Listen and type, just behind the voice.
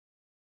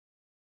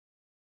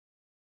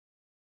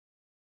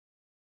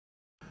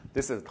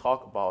This is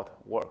talk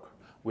about work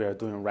we are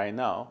doing right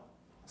now,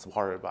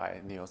 supported by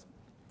Niels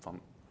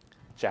from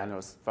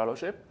Generous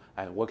Fellowship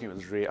and working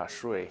with Ray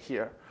Ashrey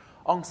here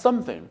on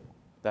something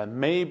that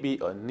may be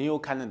a new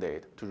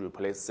candidate to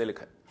replace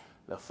silicon,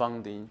 the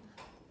founding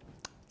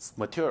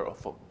material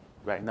for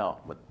right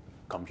now with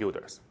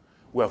computers.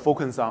 We are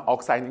focused on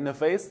oxide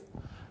interface,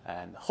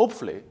 and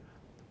hopefully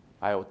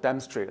I will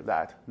demonstrate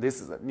that this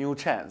is a new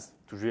chance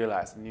to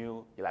realize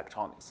new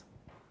electronics.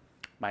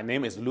 My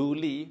name is Lu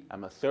Li.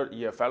 I'm a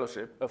third-year fellow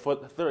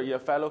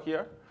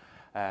here.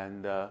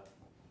 And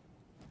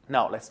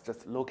now let's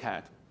just look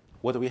at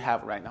what we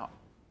have right now.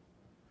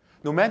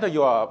 No matter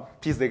you're a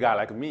PC guy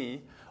like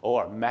me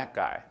or a Mac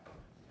guy,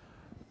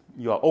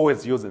 you are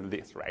always using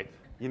this, right?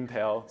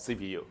 Intel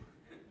CPU.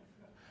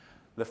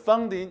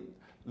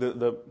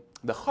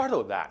 The heart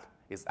of that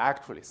is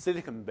actually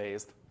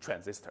silicon-based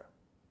transistor.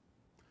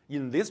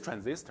 In this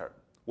transistor,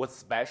 what's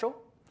special?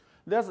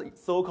 There's a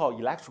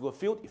so-called electrical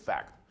field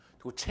effect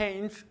to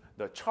change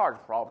the charge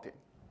property.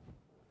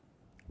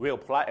 We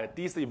apply a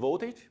DC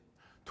voltage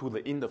to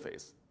the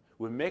interface.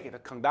 We make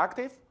it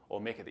conductive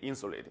or make it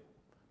insulated.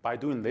 By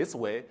doing this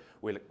way,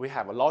 we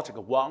have a logic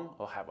 1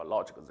 or have a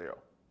logic 0.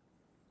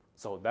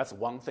 So that's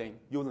one thing.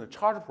 Using the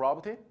charge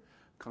property,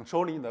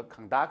 controlling the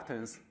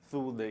conductance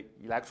through the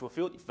electrical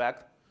field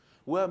effect,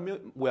 we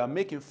are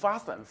making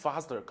faster and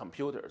faster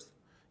computers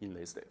in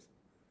these days.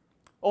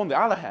 On the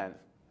other hand,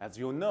 as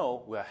you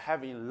know, we are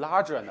having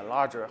larger and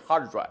larger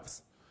hard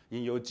drives.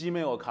 In your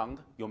Gmail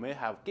account, you may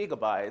have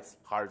gigabytes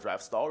hard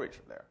drive storage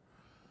there.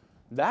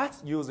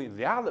 That's using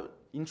the other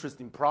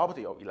interesting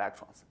property of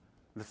electrons,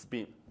 the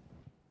spin.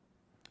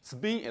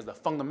 Spin is the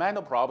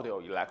fundamental property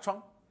of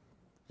electron.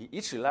 In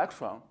each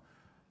electron,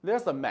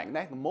 there's a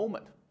magnetic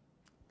moment.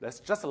 That's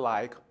just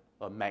like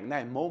a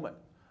magnetic moment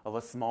of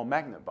a small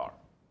magnet bar.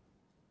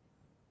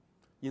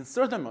 In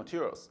certain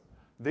materials,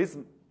 these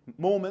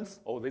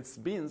moments or these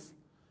spins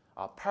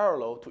are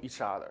parallel to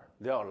each other.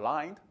 They are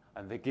aligned,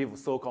 and they give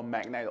so-called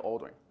magnetic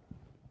ordering.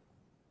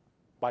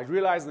 By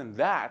realizing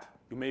that,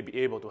 you may be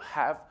able to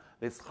have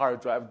this hard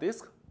drive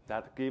disk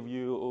that give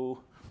you,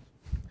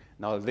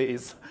 not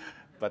this,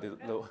 but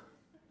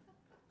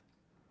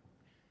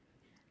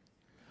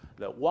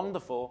the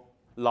wonderful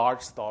large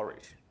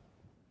storage.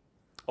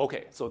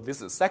 Okay, so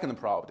this is second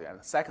property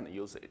and second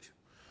usage.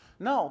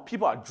 Now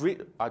people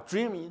are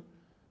dreaming,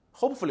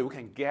 hopefully we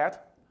can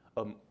get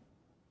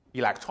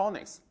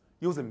electronics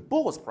using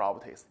both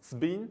properties,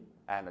 spin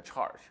and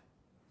charge.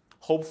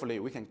 Hopefully,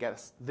 we can get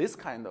this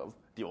kind of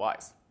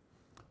device.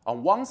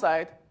 On one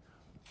side,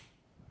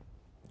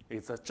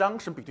 it's a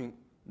junction between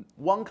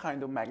one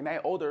kind of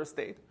magnetic order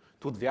state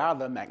to the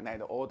other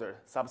magnetic order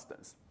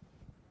substance.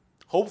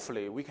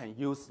 Hopefully, we can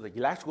use the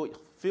electrical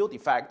field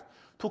effect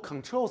to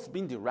control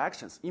spin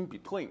directions in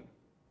between.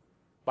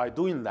 By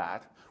doing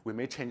that, we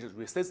may change the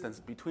resistance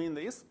between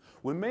these.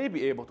 We may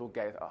be able to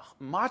get a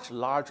much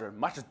larger,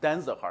 much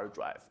denser hard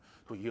drive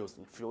to use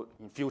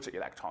in future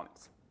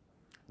electronics.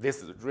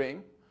 This is a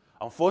dream.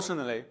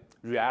 Unfortunately,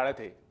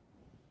 reality,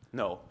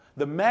 no.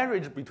 The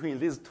marriage between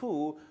these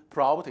two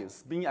properties,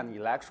 spin and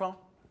electron,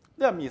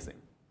 they're missing.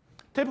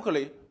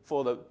 Typically,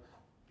 for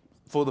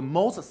the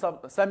most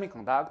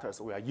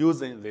semiconductors we are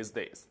using these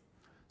days,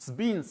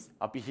 spins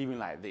are behaving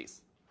like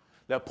this.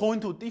 They're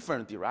pointing to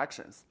different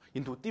directions,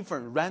 into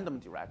different random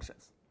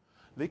directions.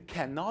 They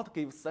cannot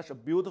give such a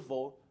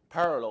beautiful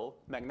parallel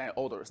magnetic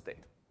order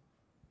state.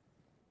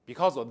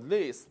 Because of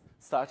this,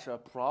 such a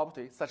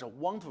property, such a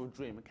wonderful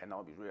dream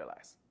cannot be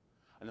realized.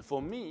 And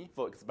for me,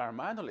 for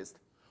experimentalists,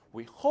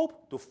 we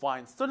hope to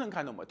find certain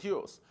kind of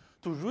materials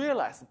to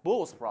realize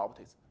both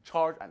properties,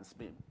 charge and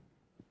spin.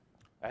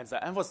 As I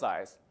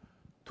emphasize,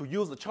 to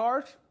use the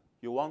charge,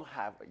 you want to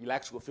have an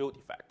electrical field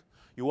effect.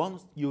 You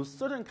want to use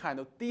certain kind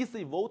of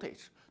DC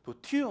voltage to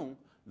tune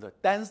the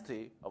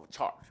density of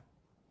charge.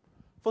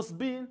 For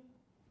spin,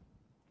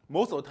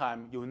 most of the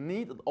time, you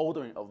need the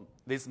ordering of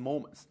these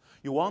moments.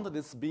 You want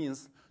these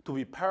spins to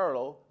be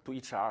parallel to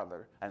each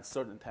other at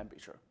certain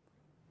temperature.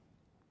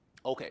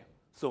 Okay,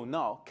 so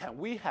now, can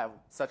we have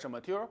such a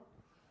material?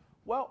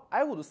 Well,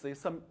 I would say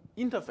some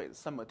interface,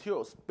 some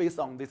materials based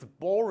on these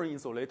boring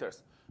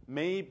insulators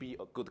may be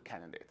a good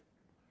candidate.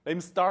 Let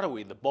me start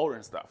with the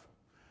boring stuff.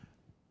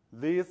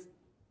 These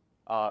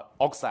are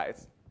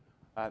oxides.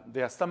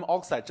 There are some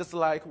oxides just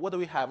like what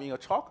we have in a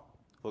chalk,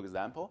 for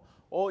example,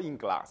 or in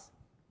glass.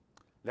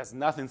 There's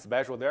nothing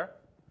special there.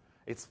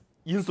 It's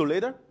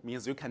insulator,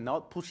 means you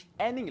cannot push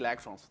any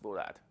electrons through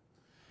that.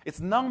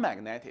 It's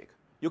non-magnetic.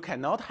 You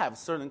cannot have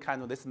certain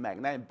kind of this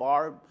magnetic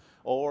bar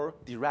or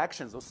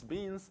directions or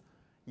spins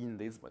in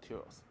these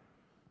materials.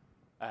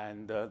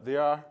 And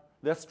there are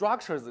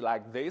structures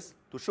like this.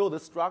 To show the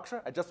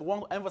structure, I just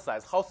want to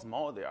emphasize how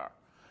small they are.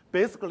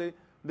 Basically,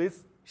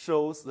 this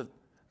shows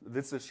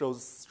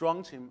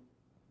strontium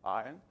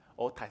ion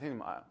or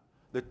titanium ion.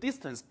 The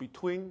distance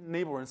between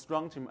neighboring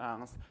strontium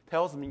ions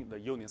tells me the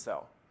unit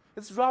cell.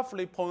 It's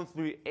roughly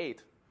 0.38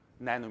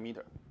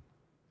 nanometer.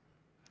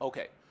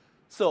 Okay,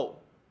 so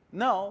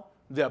now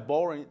they're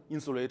boring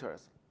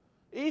insulators.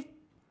 If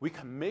we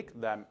can make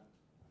them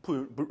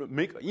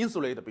make an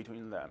insulator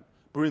between them,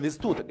 bring these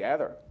two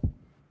together,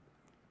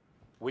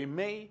 we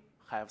may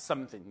have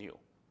something new.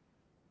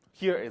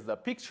 Here is a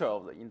picture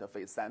of the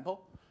interface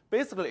sample.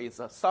 Basically, it's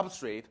a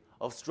substrate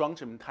of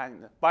strontium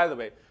titanate. By the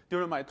way,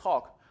 during my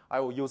talk, I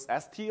will use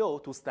STO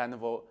to stand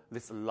for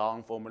this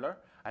long formula,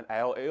 and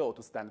LAO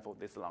to stand for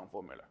this long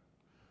formula.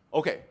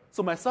 Okay,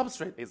 so my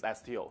substrate is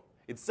STO.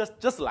 It's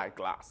just like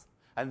glass.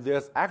 And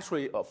there's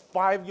actually a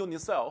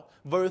 5-unit cell,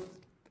 very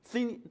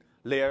thin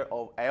layer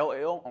of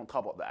LAO on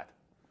top of that.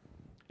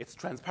 It's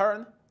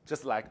transparent,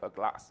 just like a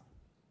glass.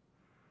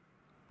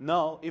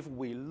 Now, if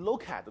we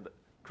look at the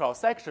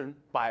cross-section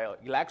by an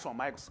electron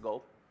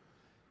microscope,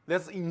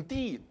 there's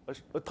indeed an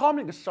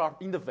atomic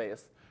sharp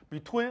interface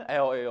between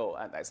LAO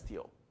and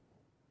STO.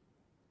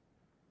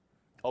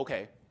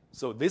 Okay,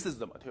 so this is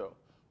the material.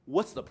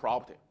 What's the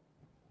property?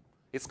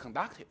 It's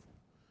conductive.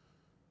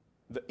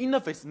 The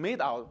interface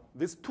made out of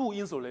these two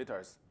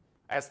insulators,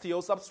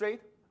 STO substrate,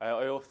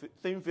 LAO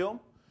thin film,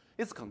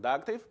 is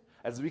conductive,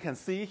 as we can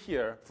see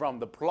here from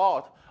the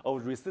plot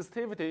of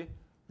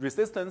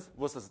resistance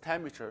versus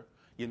temperature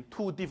in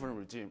two different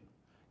regimes.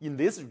 In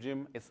this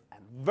regime, it's at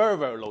very,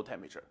 very low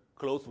temperature,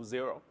 close to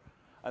 0.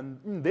 And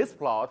in this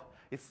plot,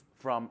 it's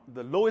from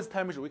the lowest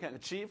temperature we can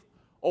achieve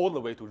all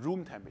the way to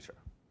room temperature.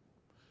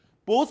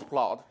 Both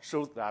plots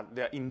show that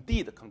they're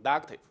indeed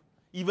conductive,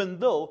 even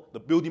though the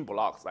building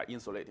blocks are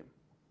insulating.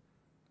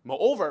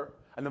 Moreover,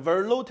 at a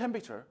very low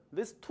temperature,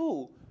 these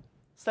two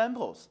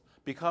samples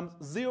become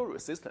zero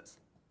resistance.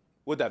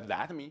 What does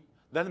that mean?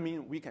 That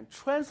means we can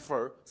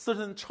transfer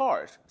certain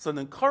charge,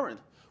 certain current,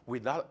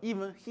 without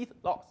even heat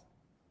loss.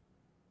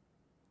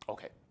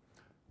 Okay,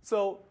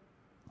 so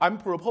I'm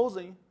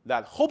proposing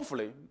that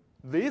hopefully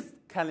this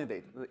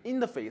candidate, the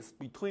interface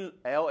between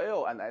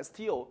LAO and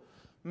STO,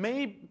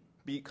 may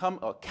become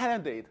a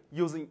candidate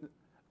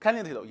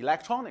of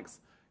electronics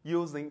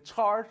using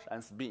charge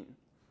and spin.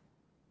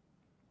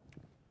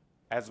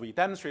 As we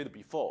demonstrated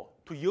before,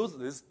 to use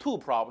these two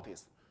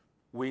properties,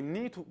 we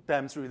need to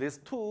demonstrate these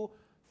two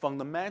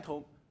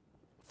fundamental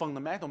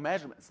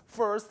measurements.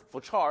 First, for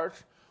charge,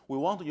 we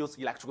want to use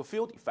electrical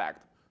field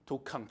effect to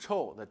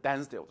control the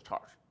density of the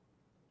charge.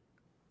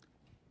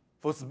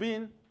 For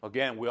spin,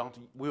 again, we want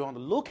to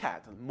look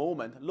at the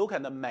moment, look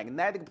at the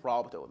magnetic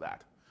property of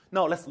that.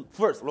 Now, let's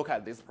first look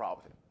at this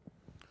property.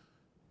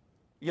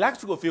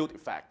 Electrical field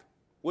effect,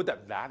 what does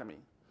that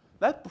mean?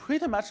 That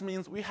pretty much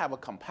means we have a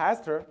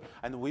capacitor,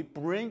 and we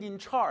bring in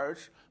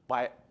charge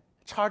by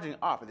charging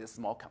up this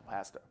small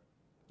capacitor.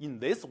 In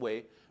this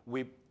way,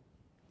 we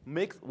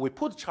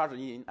put charge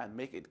in and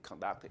make it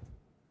conductive.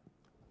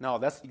 Now,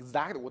 that's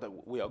exactly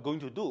what we are going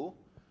to do.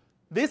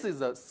 This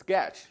is a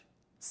sketch,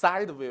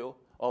 side view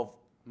of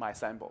my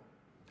sample.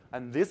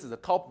 And this is a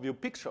top view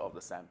picture of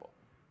the sample.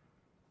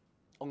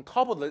 On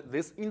top of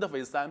this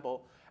interface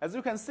sample, as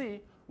you can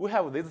see, we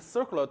have these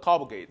circular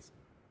top gates.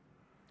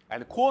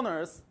 And the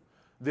corners,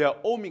 they are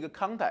ohmic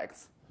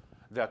contacts.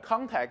 They are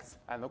contacts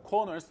and the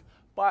corners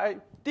by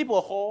dip a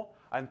hole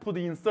and put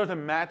in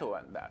certain metal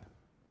and that.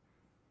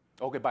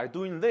 Okay, by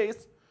doing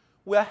this,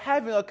 we are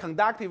having a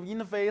conductive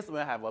interface. We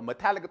have a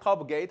metallic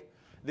top gate.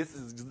 This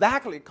is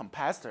exactly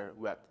capacitor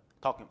we are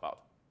talking about.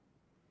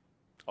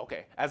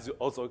 Okay, as you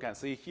also can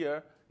see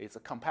here, it's a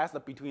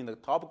capacitor between the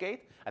top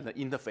gate and the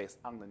interface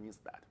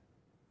underneath that.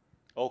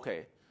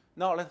 Okay,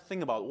 now let's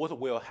think about what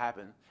will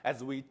happen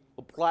as we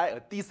apply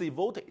a DC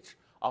voltage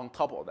on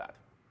top of that.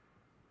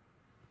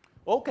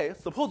 Okay,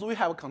 suppose we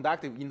have a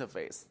conductive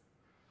interface.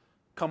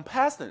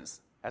 Capacitance,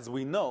 as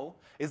we know,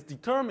 is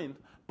determined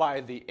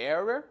by the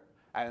area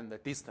and the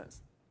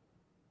distance.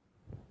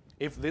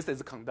 If this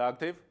is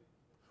conductive,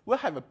 we'll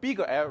have a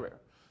bigger area,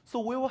 so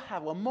we will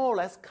have a more or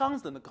less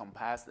constant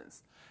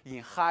capacitance in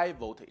high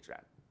voltage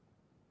range.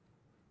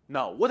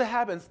 Now, what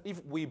happens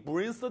if we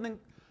bring certain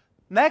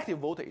negative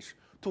voltage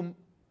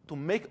to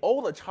make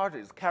all the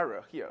charges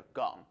carrier here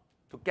gone,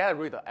 to get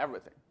rid of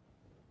everything?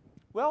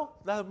 Well,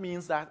 that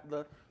means that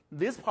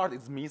this part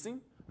is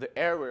missing. The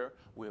area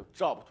will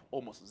drop to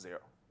almost 0.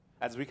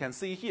 As we can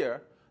see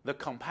here, the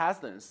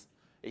capacitance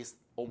is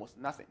almost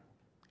nothing.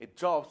 It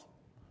drops,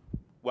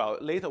 well,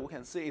 later we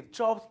can see it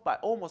drops by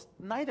almost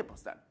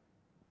 90%.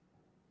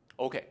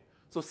 Okay,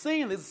 so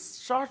seeing this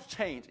sharp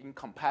change in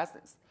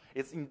capacitance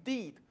is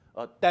indeed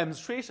a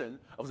demonstration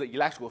of the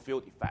electrical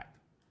field effect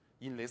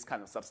in this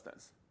kind of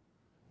substance.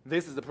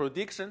 This is the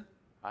prediction,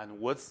 and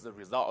what's the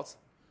results?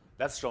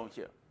 That's shown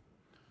here.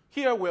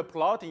 Here we're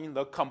plotting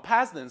the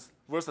capacitance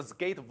versus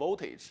gate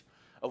voltage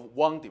of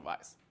one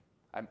device.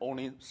 I'm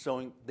only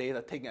showing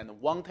data taken at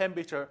one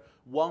temperature,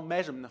 one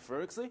measurement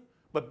frequency,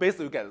 but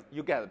basically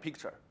you get a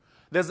picture.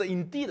 There's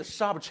indeed a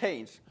sharp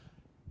change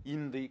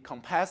in the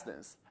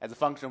capacitance as a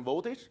function of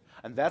voltage,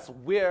 and that's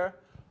where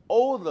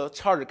all the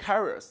charge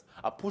carriers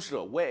are pushed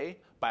away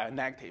by a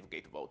negative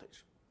gate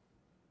voltage.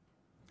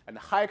 And the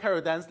high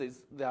carrier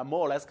densities, they are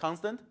more or less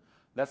constant.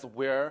 That's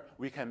where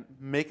we can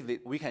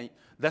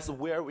that's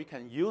where we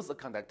can use the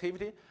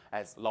conductivity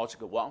as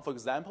logic 1, for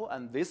example,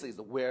 and this is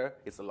where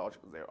it's a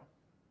logic 0.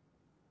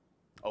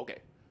 Okay,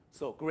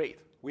 so great.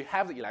 We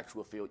have the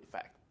electrical field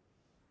effect.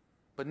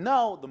 But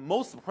now the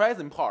most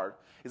surprising part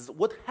is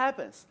what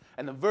happens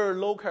at the very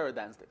low carrier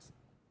densities.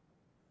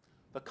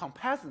 The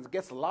capacitance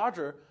gets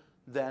larger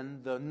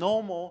than the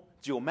normal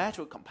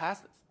geometric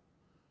capacitance.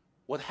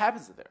 What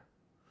happens there?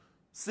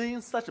 Seeing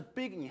such a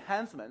big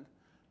enhancement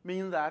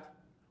means that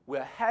we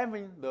are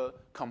having the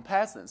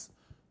capacitance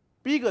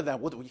bigger than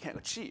what we can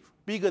achieve,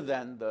 bigger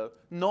than the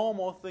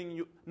normal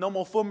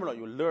formula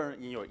you learn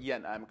in your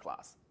E&M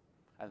class.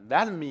 And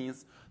that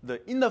means the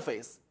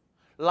interface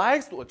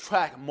likes to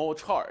attract more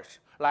charge,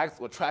 likes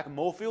to attract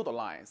more field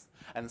lines,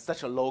 and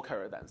such a low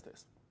carrier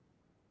densities.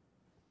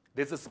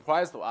 This is a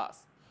surprise to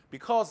us,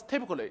 because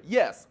typically,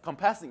 yes,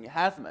 capacitance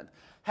enhancement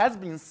has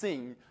been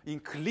seen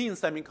in clean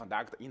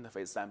semiconductor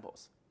interface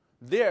samples.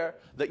 There,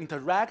 the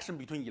interaction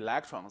between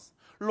electrons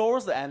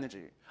lowers the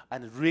energy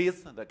and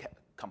raises the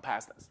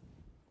capacitance.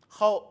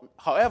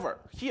 However,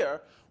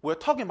 here, we're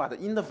talking about the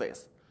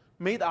interface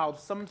made out of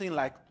something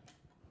like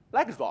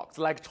rocks,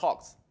 like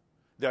chalks.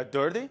 They're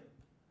dirty.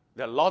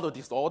 There are a lot of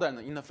disorder in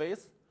the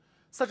interface.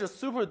 Such a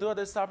super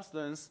dirty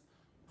substance,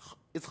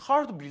 it's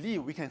hard to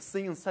believe we can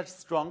see such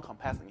strong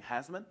capacitance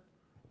enhancement,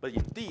 but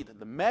indeed,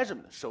 the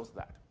measurement shows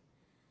that.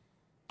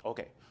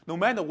 Okay, no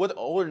matter what the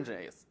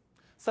origin is,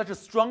 such a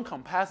strong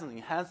capacitance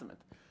enhancement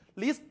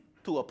leads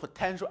to a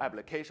potential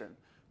application,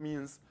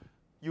 means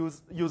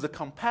use the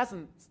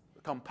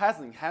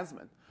capacitance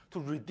enhancement to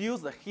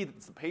reduce the heat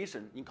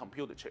dissipation in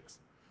computer chips.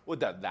 What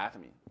does that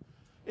mean?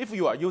 If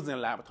you are using a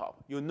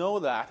laptop, you know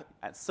that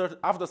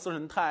after a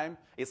certain time,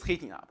 it's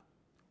heating up,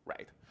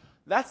 right?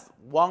 That's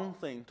one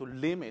thing to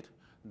limit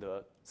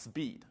the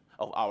speed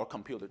of our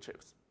computer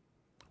chips.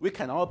 We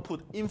cannot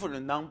put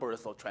infinite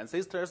numbers of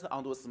transistors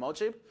onto a small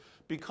chip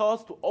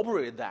because to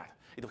operate that,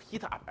 it will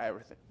heat up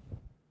everything.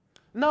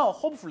 Now,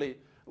 hopefully,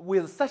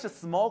 with such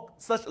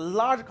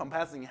large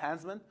capacitance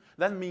enhancement,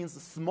 that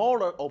means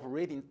smaller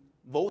operating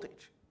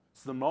voltage.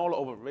 Smaller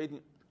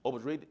operating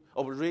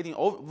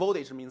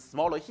voltage means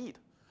smaller heat.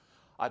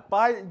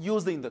 By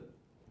using the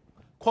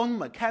quantum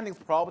mechanics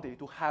property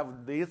to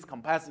have this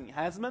capacitance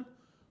enhancement,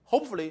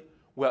 hopefully,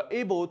 we are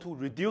able to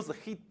reduce the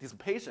heat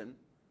dissipation,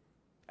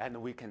 and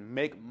we can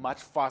make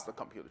much faster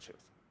computer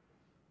chips.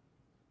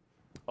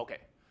 Okay,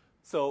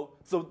 so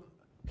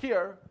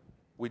here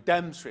we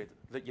demonstrate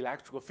the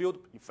electrical field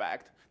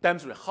effect,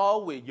 demonstrate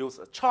how we use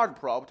a charge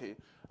property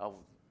of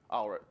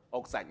our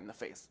oxide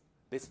interface,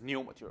 these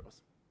new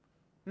materials.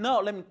 Now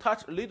let me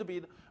touch a little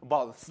bit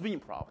about the spin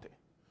property.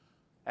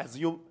 As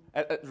you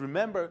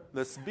remember,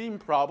 the spin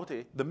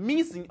property, the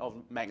missing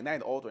of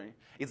magnetic ordering,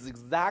 is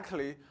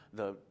exactly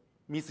the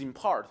missing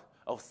part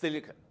of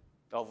silicon,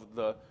 of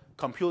the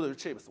computer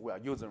chips we are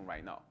using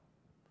right now.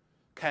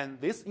 Can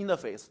this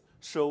interface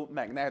show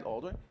magnetic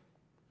ordering?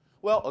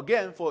 Well,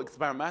 again, for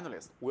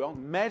experimentalists, we want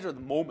to measure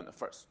the moment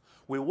first.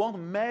 We want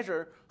to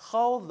measure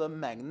how the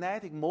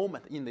magnetic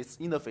moment in this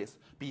interface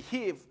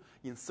behaves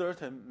in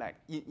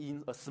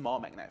in a small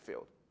magnetic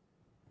field.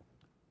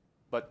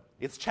 But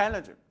it's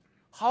challenging.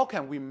 How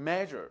can we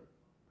measure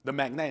the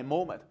magnetic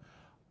moment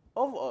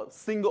of a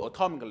single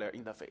atomic layer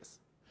interface?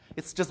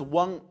 It's just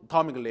one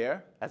atomic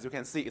layer. As you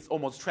can see, it's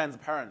almost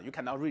transparent. You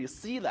cannot really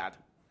see that.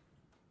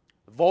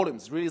 The volume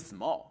is really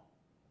small.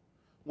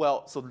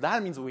 Well, so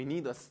that means we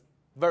need a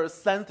very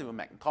sensitive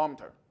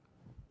magnetometer.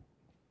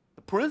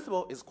 The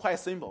principle is quite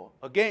simple.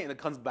 Again, it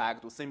comes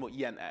back to simple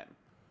E&M.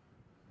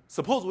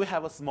 Suppose we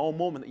have a small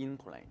moment in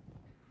plane.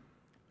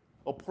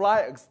 Apply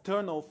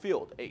external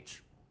field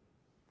H.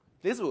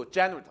 This will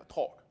generate a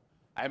torque,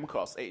 M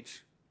cross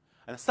H.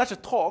 And such a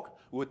torque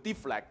will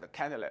deflect the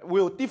cantilever,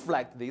 will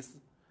deflect this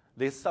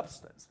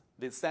substance,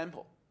 this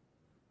sample.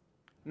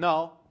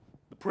 Now,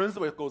 the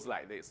principle goes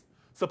like this.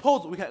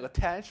 Suppose we can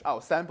attach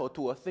our sample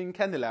to a thin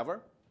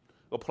cantilever,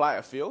 apply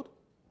a field.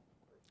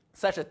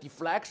 Such a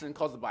deflection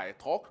caused by a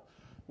torque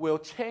will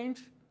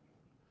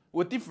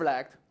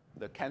deflect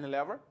the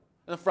cantilever.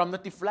 And from the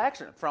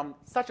deflection, from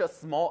such a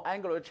small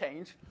angular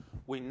change,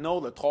 we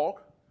know the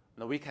torque,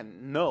 and we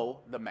can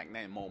know the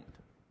magnetic moment.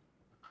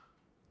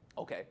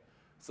 Okay,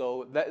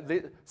 so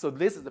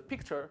this is the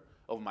picture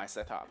of my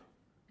setup.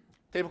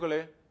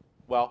 Typically,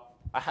 well,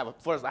 I have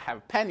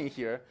a penny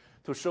here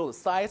to show the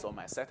size of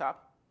my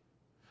setup.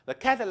 The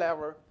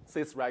cantilever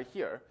sits right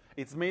here.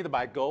 It's made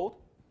by gold.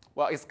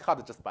 Well, it's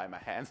cut just by my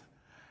hand.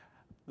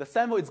 The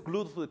sample is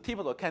glued to the tip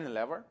of the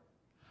cantilever.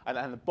 And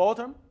at the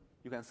bottom,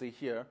 you can see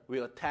here, we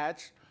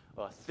attach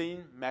a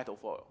thin metal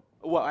foil.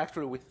 Well,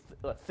 actually, with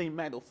a thin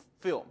metal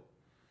film.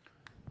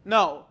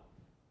 Now,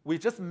 we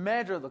just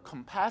measure the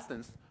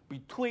capacitance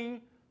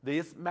between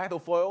this metal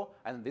foil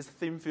and this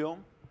thin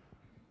film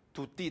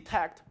to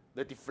detect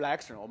the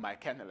deflection of my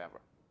cantilever.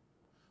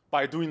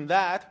 By doing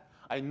that,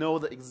 I know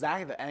the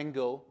exact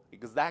angle,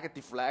 exact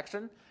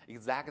deflection,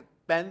 exact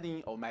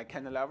bending of my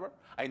cantilever.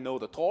 I know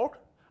the torque,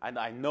 and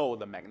I know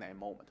the magnetic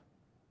moment.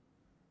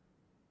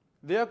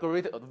 The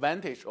great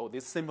advantage of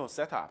this simple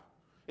setup,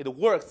 it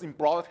works in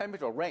broad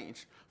temperature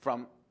range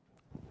from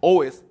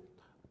always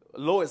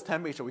lowest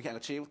temperature we can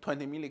achieve,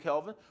 20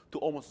 millikelvin, to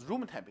almost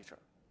room temperature.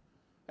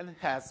 And it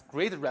has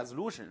great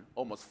resolution,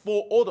 almost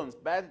 4 orders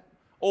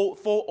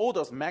 4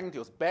 orders of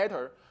magnitudes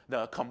better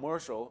than a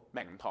commercial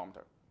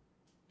magnetometer.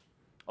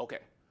 Okay,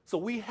 so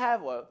we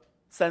have a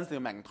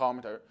sensitive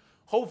magnetometer.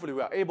 Hopefully,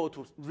 we are able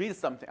to read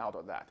something out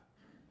of that.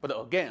 But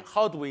again,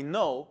 how do we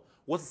know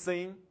what's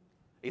seen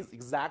is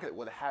exactly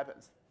what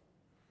happens?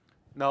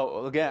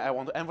 Now, again, I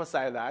want to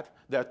emphasize that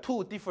there are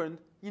 2 different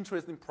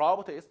interesting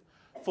properties.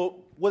 For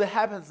what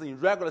happens in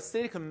regular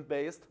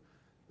silicon-based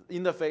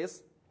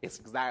interface, it's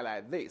exactly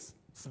like this.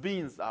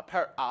 Spins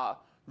are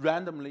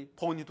randomly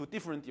pointing to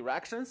different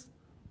directions.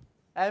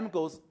 M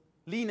goes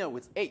linear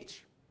with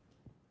H.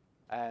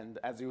 And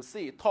as you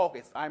see, torque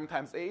is M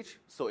times H,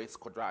 so it's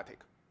quadratic.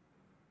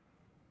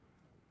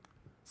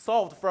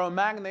 Solved from a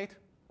magnet,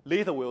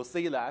 later we'll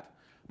see that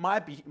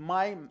my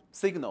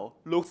signal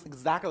looks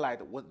exactly like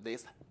what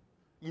this.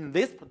 In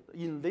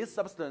this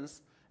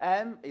substance,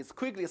 M is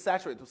quickly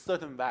saturated to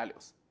certain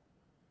values.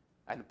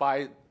 And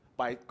by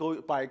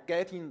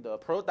getting the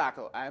product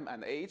of M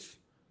and H,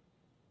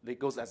 it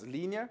goes as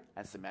linear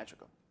and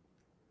symmetrical.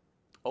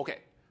 Okay,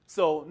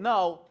 so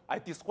now I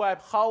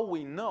describe how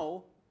we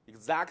know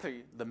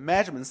exactly the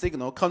measurement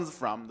signal comes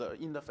from the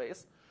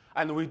interface,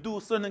 and we do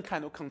certain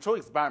kind of control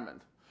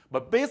experiment.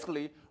 But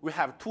basically, we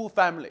have 2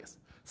 families,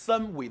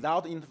 some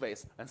without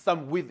interface and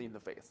some with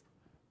interface,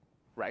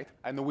 right?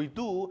 And we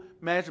do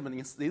measurement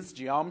in this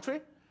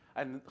geometry,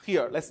 and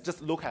here, let's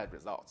just look at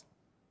results.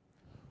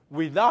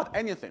 Without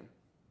anything,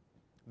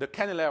 the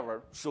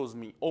cantilever shows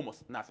me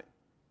almost nothing.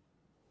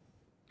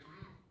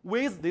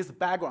 With this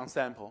background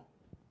sample,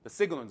 the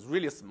signal is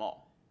really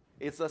small.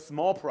 It's a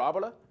small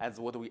parabola, as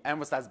what we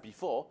emphasized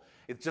before.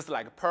 It's just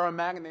like a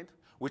paramagnet,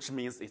 which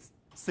means it's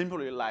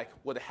simply like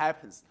what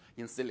happens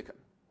in silicon.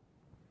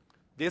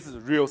 This is a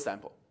real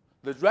sample.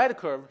 The red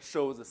curve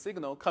shows the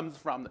signal comes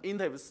from the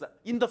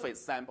interface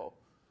sample.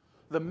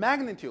 The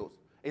magnitude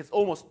is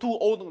almost 2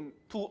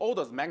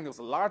 orders of magnitudes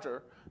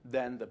larger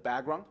than the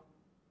background.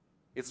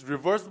 It's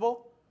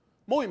reversible.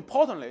 More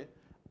importantly,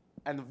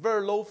 and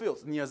very low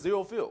fields, near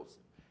 0 fields,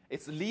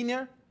 it's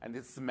linear and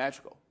it's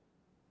symmetrical.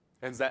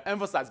 As I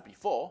emphasized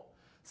before,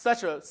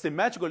 such a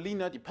symmetrical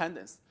linear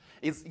dependence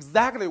is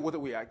exactly what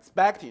we are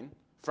expecting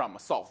from a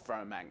soft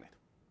ferromagnet.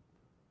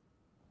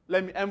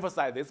 Let me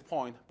emphasize this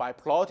point by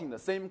plotting the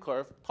same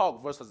curve,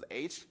 torque versus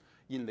H,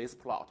 in this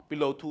plot,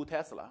 below 2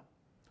 Tesla.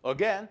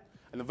 Again,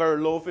 in the very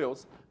low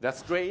fields, they're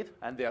straight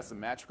and they're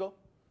symmetrical.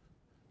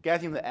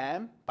 Getting the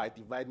M by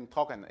dividing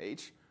torque and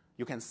H,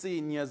 you can see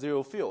near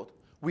 0 field.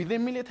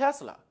 Within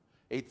millitesla,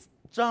 it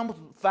jumps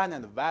to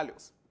finite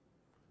values.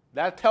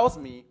 That tells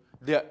me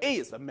there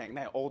is a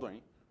magnetic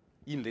ordering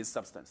in this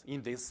substance,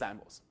 in these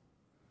samples.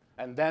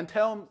 And then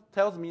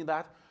tells me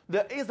that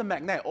there is a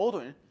magnetic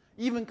ordering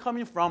even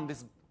coming from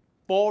these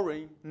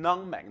boring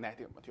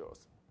non-magnetic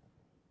materials.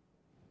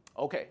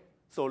 Okay,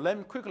 so let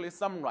me quickly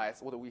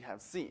summarize what we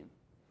have seen.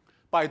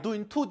 By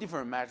doing 2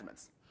 different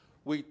measurements,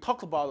 we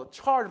talked about the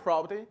charge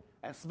property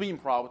and spin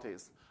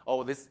properties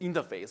of this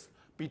interface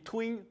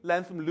between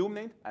lanthanum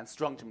aluminate and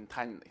strontium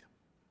titanate.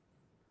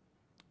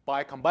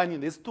 By combining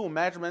these 2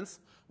 measurements,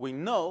 we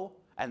know,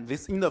 and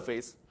this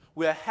interface,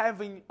 we are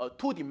having a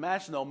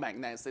 2-dimensional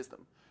magnetic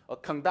system, a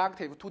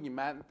conductive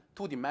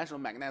 2-dimensional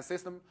magnetic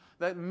system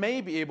that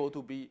may be able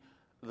to be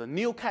the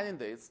new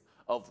candidates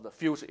of the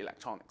future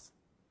electronics.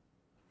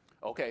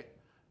 Okay,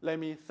 let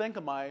me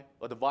thank my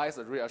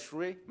advisor, Ria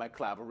Shri, my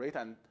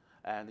collaborator,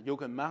 and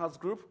Jochen Macher's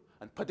group,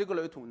 and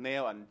particularly to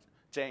Neil and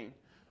Jane.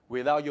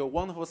 Without your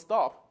wonderful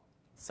stop,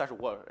 such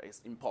work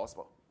is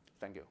impossible.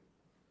 Thank you.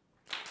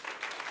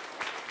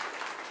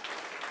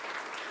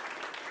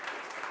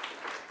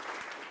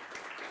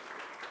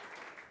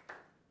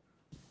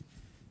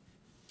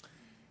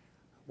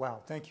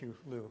 Wow, thank you,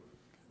 Lou.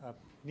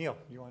 Neil,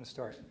 you want to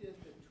start?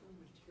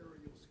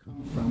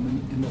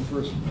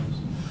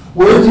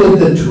 Where did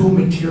the 2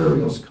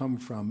 materials come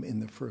from in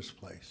the first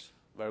place?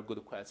 Very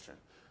good question.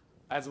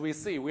 As we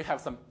see, we have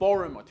some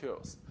boron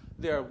materials.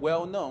 They are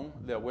well known.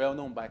 They're well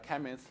known by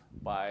chemists,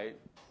 by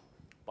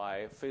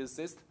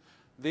physicists.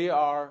 They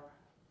are,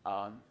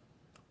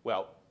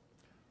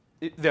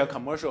 they're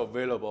commercially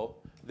available.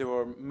 They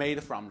were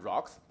made from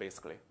rocks,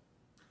 basically.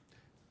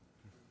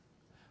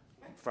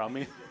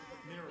 From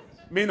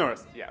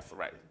minerals, yes,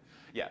 right.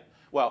 Yeah.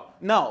 Well,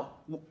 now,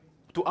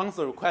 to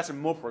answer your question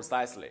more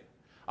precisely,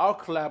 our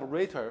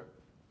collaborator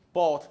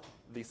bought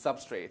the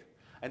substrate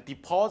and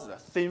deposited a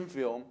thin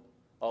film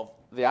of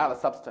the other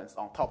substance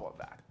on top of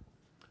that.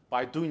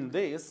 By doing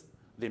this,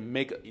 they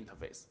make an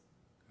interface.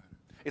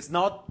 It's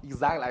not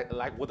exactly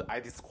like what I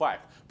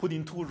described,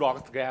 putting 2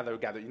 rocks together,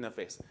 get an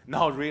interface.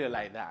 Not really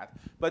like that.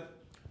 But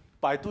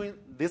by doing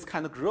this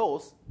kind of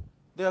growth,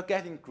 they are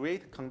getting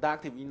great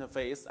conductive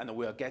interface, and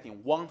we are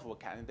getting wonderful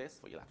candidates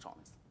for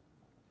electronics.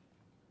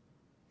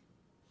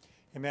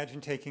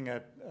 Imagine taking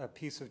a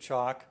piece of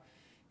chalk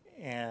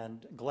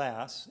and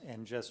glass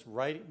and just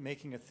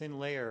making a thin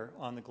layer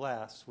on the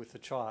glass with the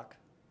chalk.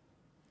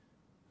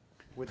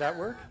 Would that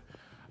work?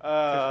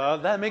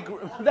 That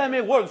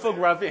may work for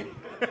graphene.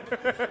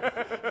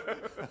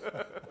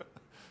 What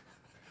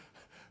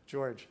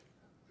George.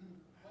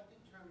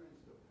 determines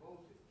the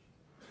voltage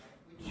at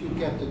which you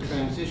get the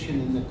transition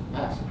in the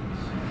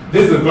capacitance?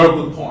 This is a very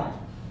good point.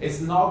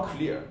 It's not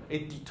clear.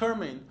 It's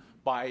determined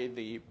by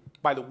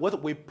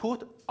what we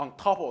put on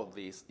top of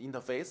this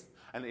interface,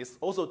 and it's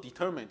also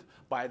determined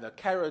by the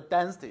carrier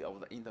density of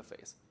the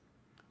interface.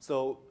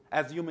 So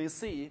as you may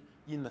see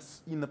in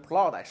the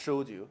plot I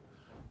showed you,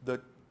 the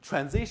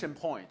transition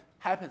point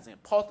happens in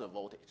positive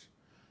voltage.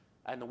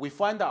 And we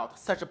find out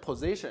such a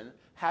position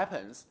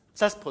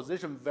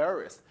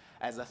varies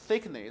as the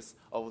thickness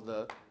of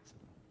the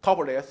top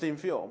layer thin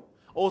film,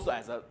 also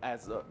as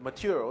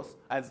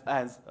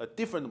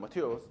different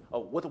materials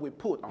of what we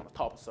put on the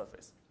top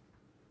surface.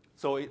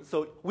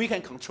 So we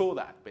can control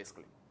that,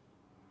 basically.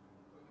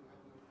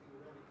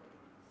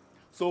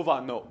 So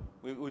far, no.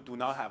 We do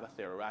not have a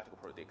theoretical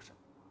prediction.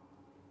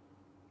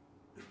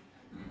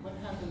 What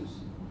happens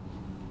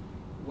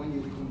when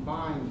you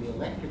combine the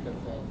electric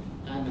effect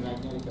and the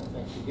magnetic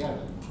effect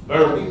together?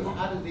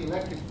 How does the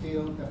electric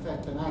field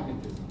affect the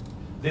magnetism?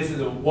 This is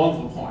a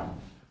wonderful point.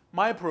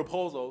 My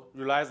proposal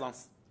relies on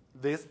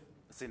this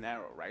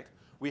scenario, right?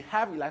 We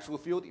have electrical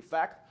field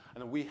effect,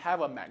 and we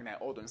have a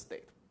magnetic ordering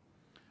state.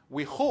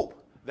 We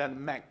hope that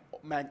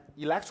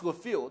electrical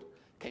field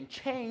can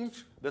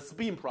change the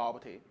spin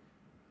property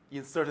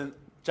in certain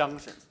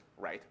junctions,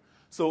 right?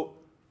 So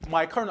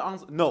my current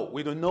answer, no,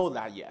 we don't know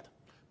that yet.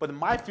 But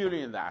my feeling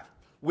is that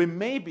we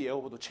may be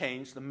able to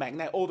change the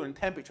magnetic ordering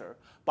temperature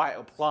by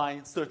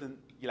applying certain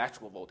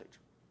electrical voltage.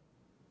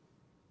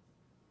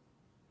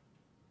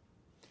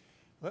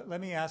 Let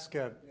me ask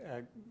a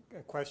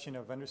question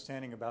of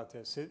understanding about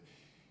this.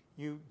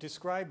 You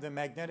described the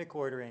magnetic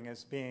ordering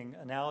as being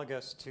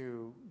analogous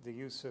to the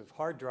use of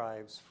hard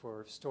drives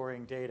for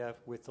storing data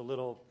with the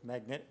little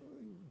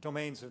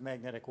domains of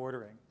magnetic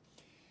ordering.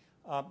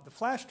 The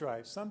flash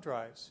drives, thumb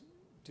drives,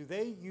 do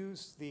they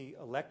use the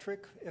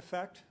electric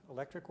effect,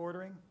 electric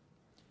ordering?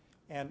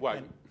 And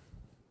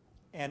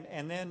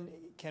then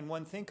can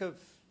one think of,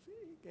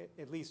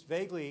 at least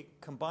vaguely,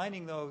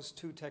 combining those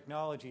two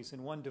technologies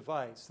in one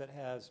device that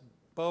has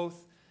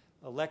both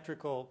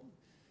the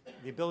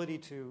ability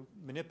to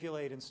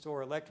manipulate and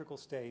store electrical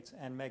states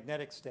and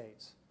magnetic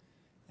states?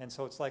 And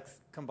so it's like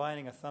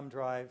combining a thumb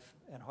drive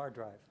and hard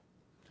drive.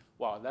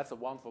 Wow, that's a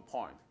wonderful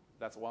point.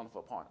 That's a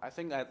wonderful point. I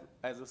think,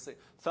 as you say,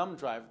 thumb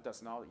drive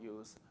does not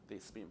use the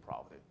spin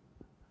property,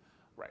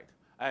 right?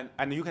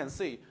 And you can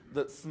see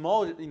the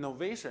small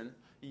innovation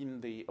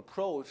in the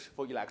approach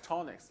for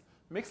electronics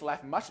makes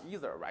life much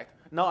easier, right?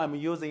 Now I'm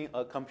using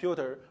a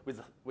computer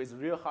with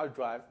real hard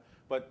drive,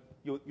 but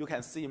you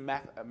can see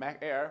Mac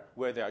Air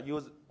where they are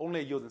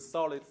only using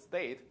solid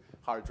state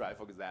hard drive,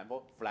 for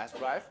example, flash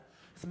drive.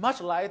 It's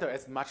much lighter,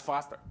 it's much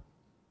faster,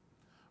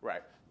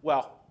 right?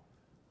 Well,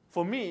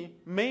 for me,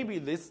 maybe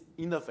this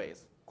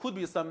interface could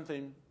be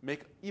something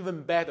make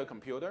even better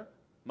computer,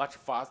 much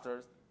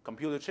faster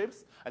computer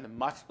chips, and a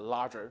much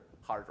larger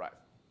hard drive.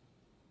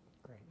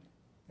 Great.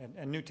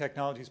 And new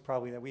technologies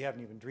probably that we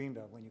haven't even dreamed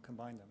of when you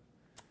combine them.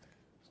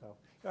 So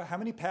how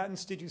many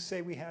patents did you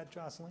say we had,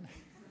 Jocelyn?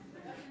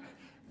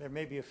 There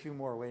may be a few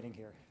more waiting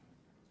here.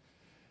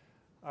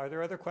 Are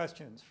there other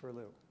questions for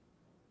Lou?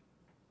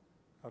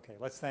 Okay,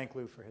 let's thank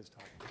Lou for his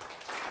talk.